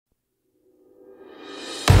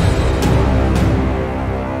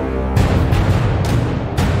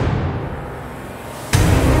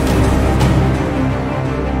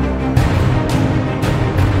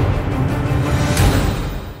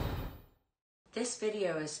This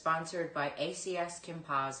video is sponsored by ACS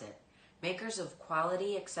Composite, makers of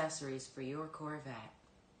quality accessories for your Corvette.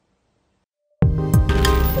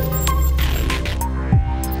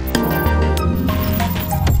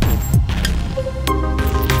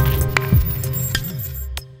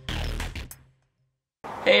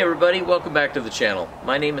 Hey everybody, welcome back to the channel.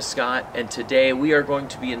 My name is Scott, and today we are going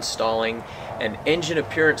to be installing an engine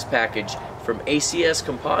appearance package from ACS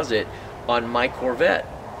Composite on my Corvette.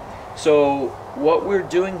 So what we're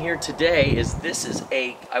doing here today is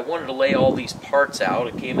I wanted to lay all these parts out.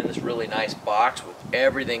 It came in this really nice box with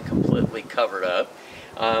everything completely covered up,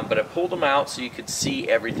 but I pulled them out so you could see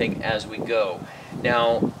everything as we go.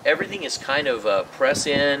 Now everything is kind of press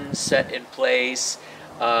in, set in place,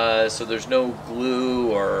 so there's no glue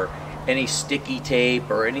or any sticky tape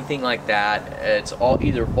or anything like that. It's all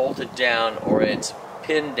either bolted down or it's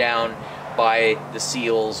pinned down by the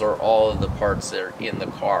seals or all of the parts that are in the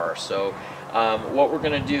car. So what we're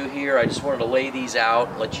going to do here, I just wanted to lay these out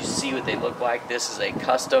and let you see what they look like. This is a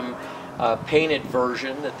custom painted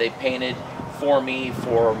version that they painted for me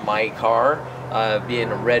for my car,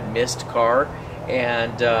 being a red mist car,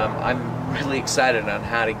 and I'm really excited on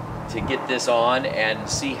how to get this on and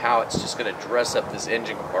see how it's just going to dress up this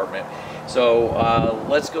engine compartment. So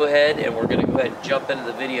let's go ahead, and we're going to go ahead and jump into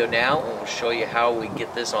the video now, and we'll show you how we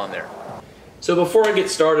get this on there. So before I get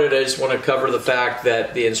started, I just want to cover the fact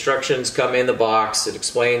that the instructions come in the box. It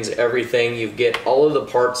explains everything. You get all of the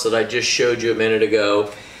parts that I just showed you a minute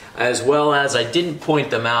ago, as well as, I didn't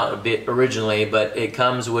point them out a bit originally, but it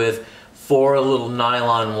comes with 4 little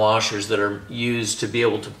nylon washers that are used to be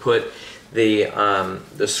able to put the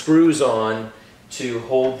screws on to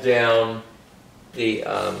hold down the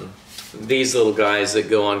these little guys that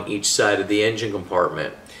go on each side of the engine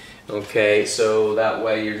compartment. Okay, so that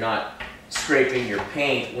way you're not scraping your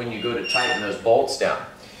paint when you go to tighten those bolts down.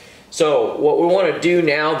 So what we want to do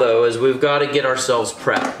now though is we've got to get ourselves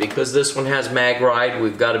prepped, because this one has mag ride.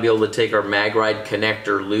 We've got to be able to take our mag ride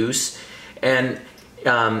connector loose, and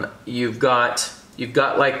you've got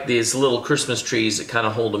like these little Christmas trees that kind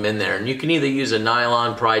of hold them in there, and you can either use a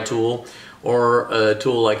nylon pry tool or a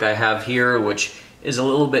tool like I have here, which is a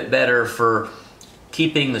little bit better for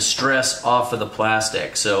keeping the stress off of the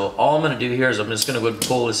plastic. So all I'm going to do here is I'm just going to go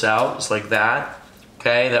pull this out just like that.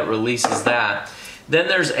 Okay, that releases that. Then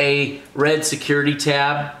there's a red security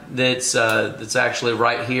tab that's actually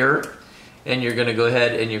right here, and you're going to go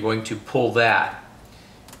ahead and you're going to pull that.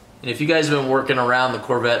 And if you guys have been working around the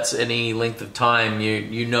Corvettes any length of time,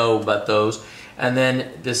 you know about those. And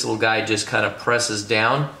then this little guy just kind of presses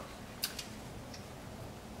down.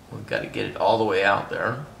 We've got to get it all the way out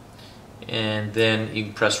there. And then you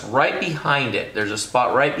can press right behind it. There's a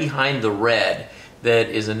spot right behind the red that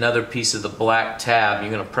is another piece of the black tab.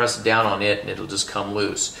 You're going to press down on it and it'll just come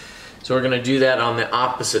loose. So we're going to do that on the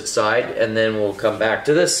opposite side, and then we'll come back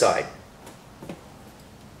to this side.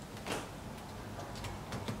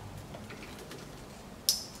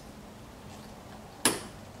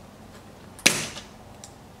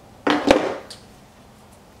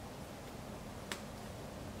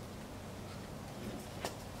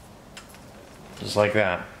 Just like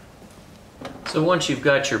that. So once you've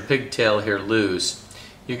got your pigtail here loose,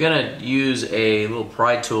 you're going to use a little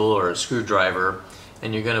pry tool or a screwdriver,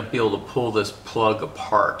 and you're going to be able to pull this plug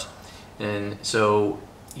apart. And so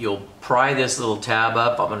you'll pry this little tab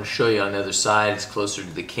up. I'm going to show you on the other side. It's closer to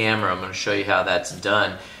the camera. I'm going to show you how that's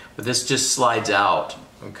done. But this just slides out,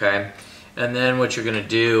 okay? And then what you're going to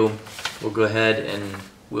do, we'll go ahead and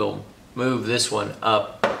we'll move this one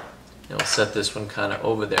up. And we'll set this one kind of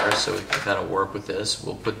over there so we can kind of work with this.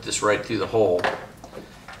 We'll put this right through the hole.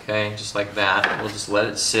 Okay, just like that. We'll just let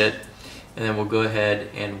it sit, and then we'll go ahead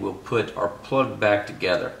and we'll put our plug back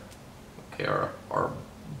together. Okay, our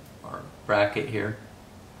bracket here.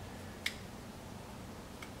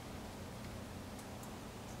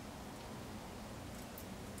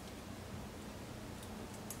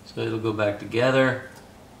 So it'll go back together,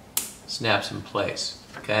 snaps in place.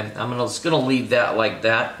 Okay, I'm just going to leave that like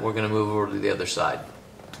that. We're going to move over to the other side.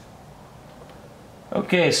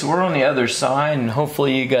 Okay, so we're on the other side, and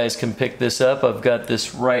hopefully you guys can pick this up. I've got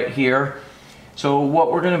this right here. So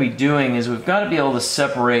what we're going to be doing is we've got to be able to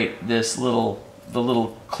separate this the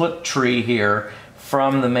little clip tree here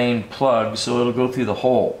from the main plug, so it'll go through the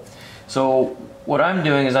hole. So what I'm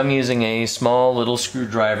doing is I'm using a small little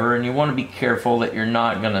screwdriver, and you want to be careful that you're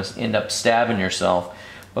not going to end up stabbing yourself.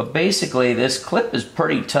 But basically this clip is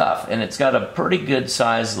pretty tough, and it's got a pretty good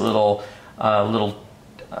sized little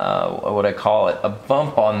what I call it, a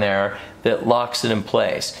bump on there that locks it in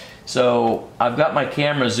place. So I've got my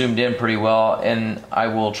camera zoomed in pretty well, and I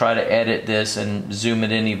will try to edit this and zoom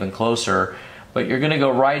it in even closer. but you're going to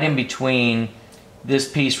go right in between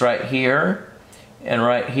this piece right here and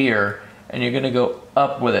right here, and you're going to go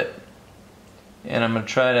up with it. And I'm going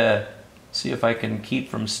to try to see if I can keep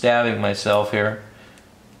from stabbing myself here.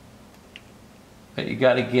 But you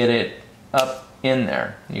got to get it up in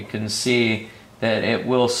there. You can see that it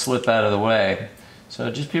will slip out of the way. So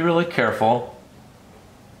just be really careful.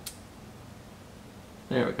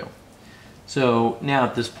 There we go. So now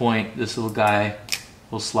at this point, this little guy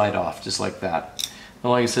will slide off just like that. But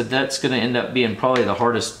like I said, that's going to end up being probably the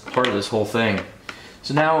hardest part of this whole thing.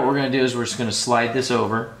 So now what we're going to do is we're just going to slide this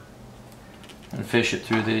over and fish it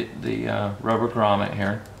through the rubber grommet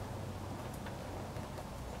here.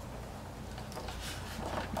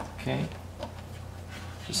 Okay,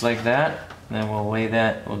 just like that. And then we'll lay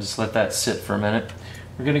that, we'll just let that sit for a minute.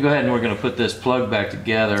 We're going to go ahead and we're going to put this plug back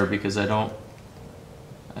together because I don't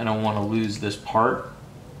want to lose this part.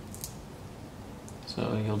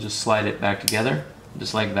 So you'll just slide it back together,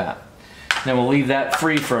 just like that. Then we'll leave that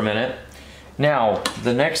free for a minute. Now,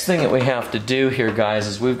 the next thing that we have to do here, guys,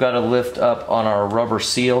 is we've got to lift up on our rubber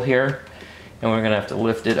seal here, and we're going to have to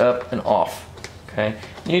lift it up and off. Okay?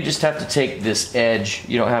 And you just have to take this edge.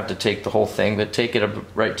 You don't have to take the whole thing, but take it up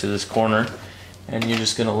right to this corner, and you're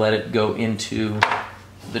just going to let it go into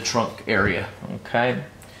the trunk area. Okay?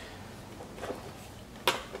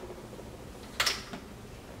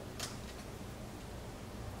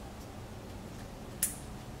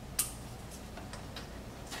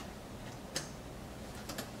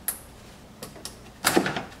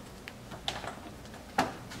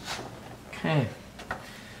 Okay,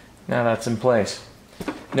 now that's in place.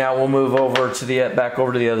 Now we'll move over to the back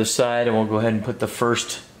over to the other side, and we'll go ahead and put the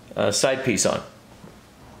first side piece on.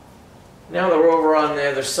 Now that we're over on the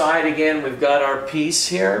other side again, we've got our piece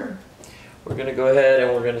here. We're going to go ahead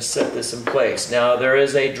and we're going to set this in place. Now there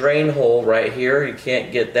is a drain hole right here. You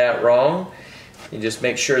can't get that wrong. You just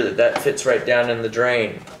make sure that that fits right down in the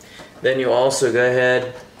drain. Then you also go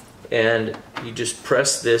ahead and you just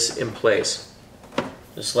press this in place,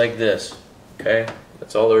 just like this. Okay,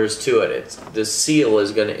 that's all there is to it. This seal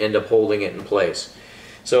is going to end up holding it in place.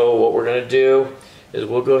 So what we're going to do is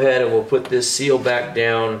we'll go ahead and we'll put this seal back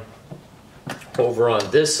down over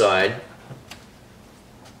on this side,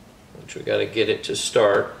 which we got to get it to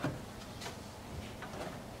start.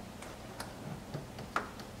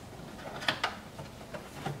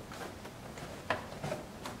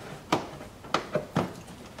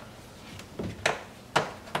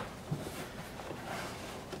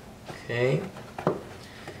 Okay,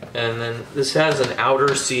 and then this has an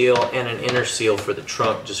outer seal and an inner seal for the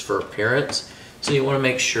trunk, just for appearance. So you want to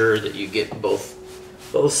make sure that you get both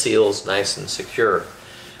seals nice and secure.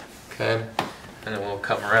 Okay, and then we'll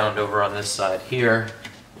come around over on this side here.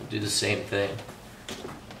 We'll do the same thing,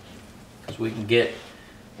 because we can get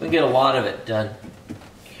a lot of it done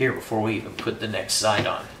here before we even put the next side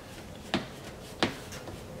on.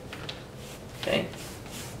 Okay,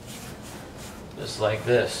 just like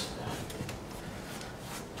this.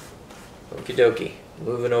 Okie dokie.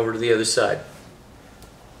 Moving over to the other side.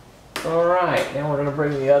 Alright, now we're going to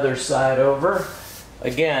bring the other side over.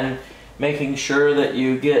 Again, making sure that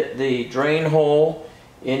you get the drain hole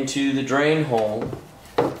into the drain hole.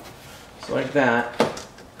 Just like that.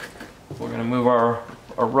 We're going to move our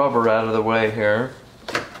rubber out of the way here.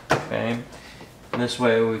 Okay. And this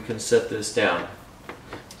way we can set this down.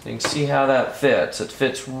 So you can see how that fits. It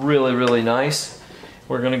fits really, really nice.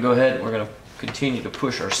 We're going to go ahead and we're going to continue to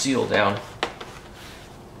push our seal down.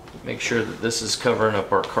 Make sure that this is covering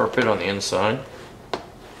up our carpet on the inside.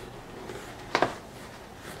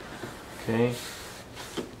 Okay.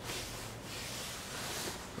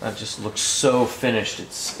 That just looks so finished.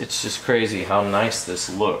 It's just crazy how nice this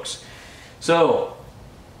looks. So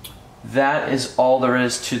that is all there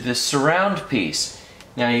is to this surround piece.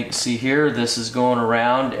 Now you can see here, this is going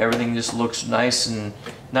around. Everything just looks nice and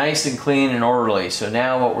clean and orderly. So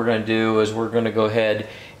now what we're going to do is we're going to go ahead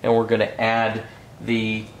and we're going to add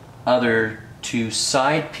the other two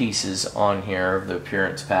side pieces on here of the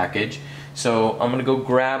appearance package. So I'm going to go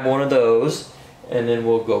grab one of those and then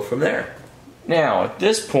we'll go from there. Now at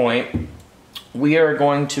this point we are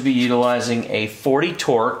going to be utilizing a 40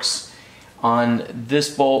 Torx on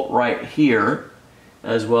this bolt right here,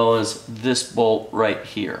 as well as this bolt right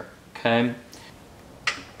here. Okay,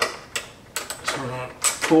 so we're going to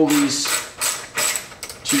pull these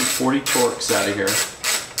two 40 Torx out of here.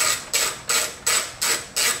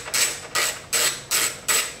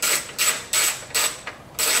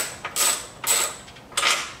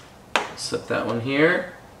 Set that one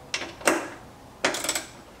here.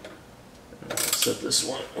 Set this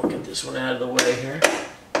one, we'll get this one out of the way here.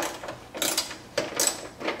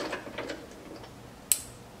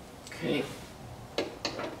 Okay.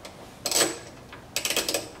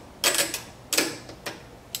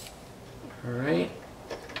 All right.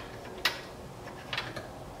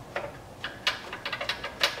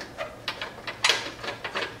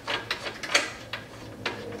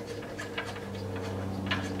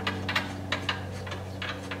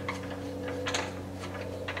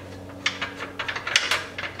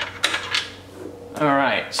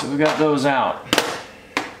 Alright, so we got those out.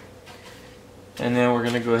 And then we're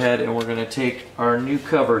going to go ahead and we're going to take our new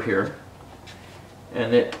cover here.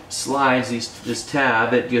 And it slides this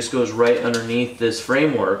tab, it just goes right underneath this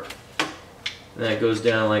framework. And that goes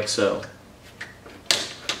down like so.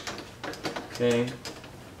 Okay.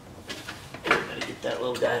 Gotta get that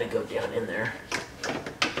little guy to go down in there.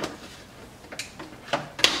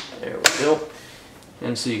 There we go.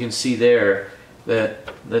 And so you can see there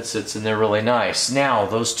that sits in there really nice. Now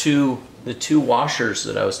the two washers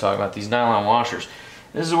that I was talking about, these nylon washers,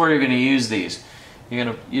 this is where you're going to use these. You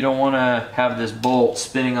don't want to have this bolt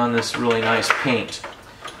spinning on this really nice paint,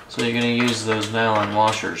 so you're going to use those nylon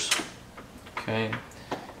washers. Okay,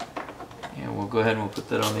 and we'll go ahead and we'll put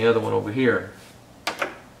that on the other one over here.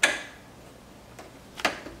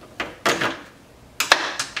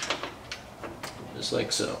 Just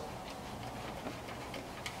like so.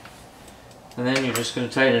 And then you're just going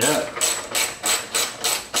to tighten it up.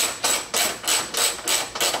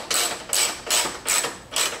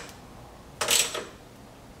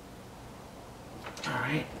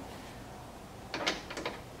 Alright.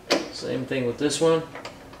 Same thing with this one.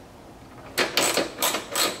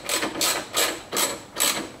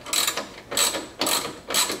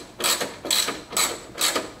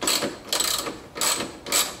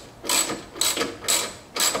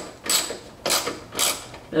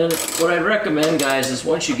 And what I'd recommend, guys, is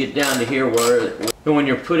once you get down to here when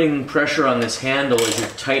you're putting pressure on this handle as you're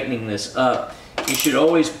tightening this up, you should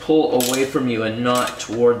always pull away from you and not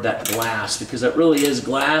toward that glass, because that really is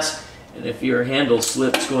glass, and if your handle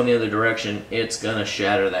slips going the other direction, it's going to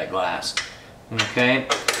shatter that glass. Okay?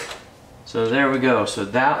 So there we go. So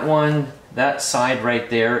that one, that side right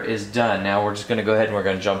there is done. Now we're just going to go ahead and we're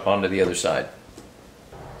going to jump onto the other side.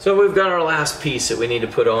 So we've got our last piece that we need to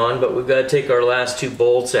put on, but we've got to take our last two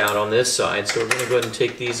bolts out on this side. So we're going to go ahead and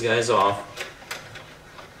take these guys off.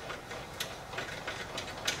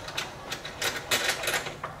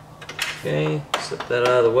 Okay, set that out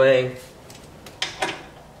of the way.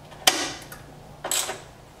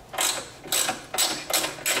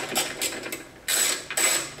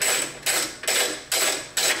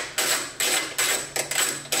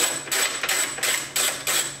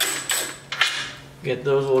 Get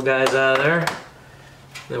those little guys out of there.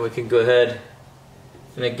 Then we can go ahead,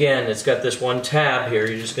 and again, it's got this one tab here.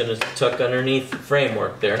 You're just going to tuck underneath the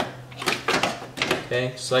framework there.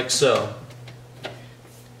 Okay, just like so.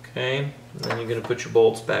 Okay, and then you're going to put your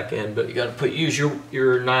bolts back in, but you got to use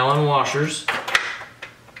your nylon washers.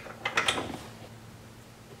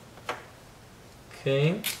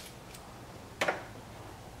 Okay,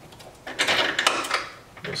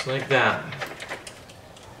 just like that.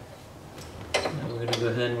 Now we're going to go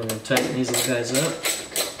ahead and we're going to tighten these little guys up.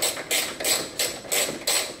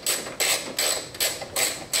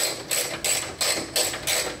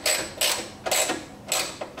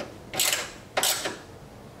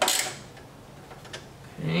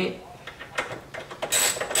 Okay,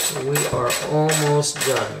 so we are almost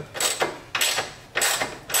done.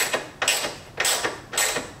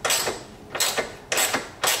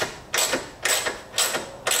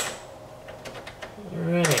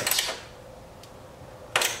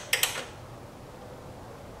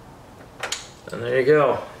 And there you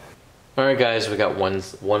go. Alright guys, we got one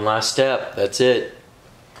last step. That's it.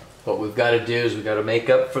 What we've got to do is we've got to make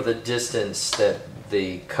up for the distance that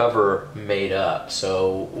the cover made up.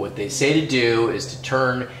 So what they say to do is to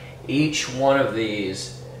turn each one of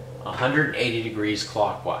these 180 degrees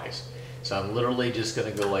clockwise. So I'm literally just going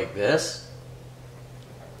to go like this.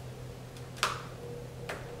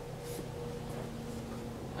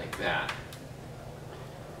 Like that.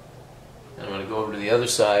 And I'm going to go over to the other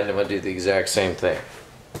side and I'm going to do the exact same thing.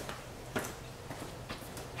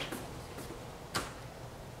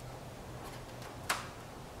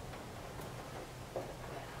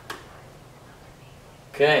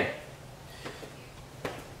 Okay.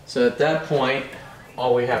 So at that point,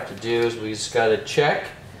 all we have to do is we just got to check.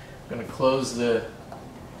 I'm going to close the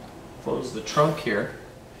trunk here,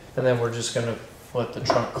 and then we're just going to let the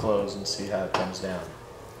trunk close and see how it comes down.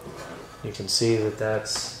 You can see that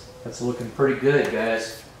that's looking pretty good,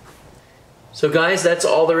 guys. So guys, that's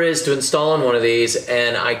all there is to installing one of these,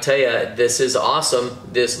 and I tell you, this is awesome.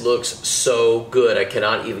 This looks so good. I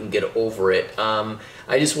cannot even get over it.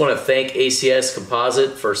 I just want to thank ACS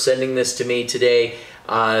Composite for sending this to me today.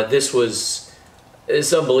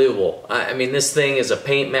 It's unbelievable. I mean, this thing is a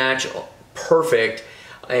paint match, perfect,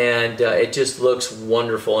 and it just looks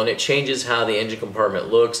wonderful, and it changes how the engine compartment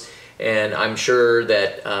looks. And I'm sure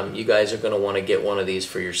that you guys are going to want to get one of these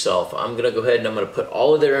for yourself. I'm going to go ahead and I'm going to put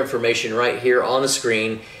all of their information right here on the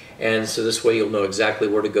screen, and so this way you'll know exactly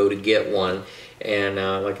where to go to get one. And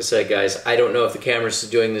like I said, guys, I don't know if the camera's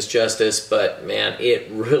doing this justice, but man, it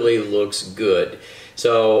really looks good.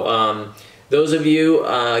 So those of you,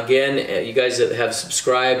 again, you guys that have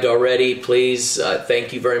subscribed already, please,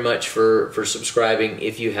 thank you very much for subscribing.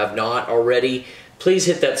 If you have not already, please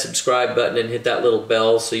hit that subscribe button and hit that little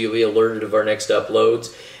bell so you'll be alerted of our next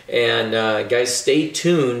uploads. And guys, stay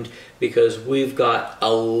tuned because we've got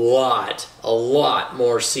a lot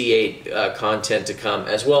more C8 content to come,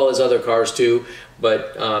 as well as other cars too.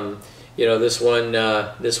 But you know, this one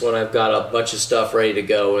I've got a bunch of stuff ready to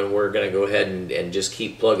go, and we're going to go ahead and just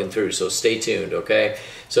keep plugging through. So stay tuned, okay?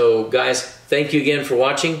 So guys, thank you again for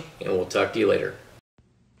watching, and we'll talk to you later.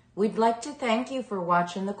 We'd like to thank you for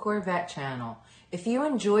watching the Corvette channel. If you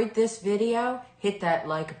enjoyed this video, hit that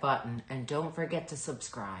like button and don't forget to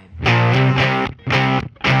subscribe.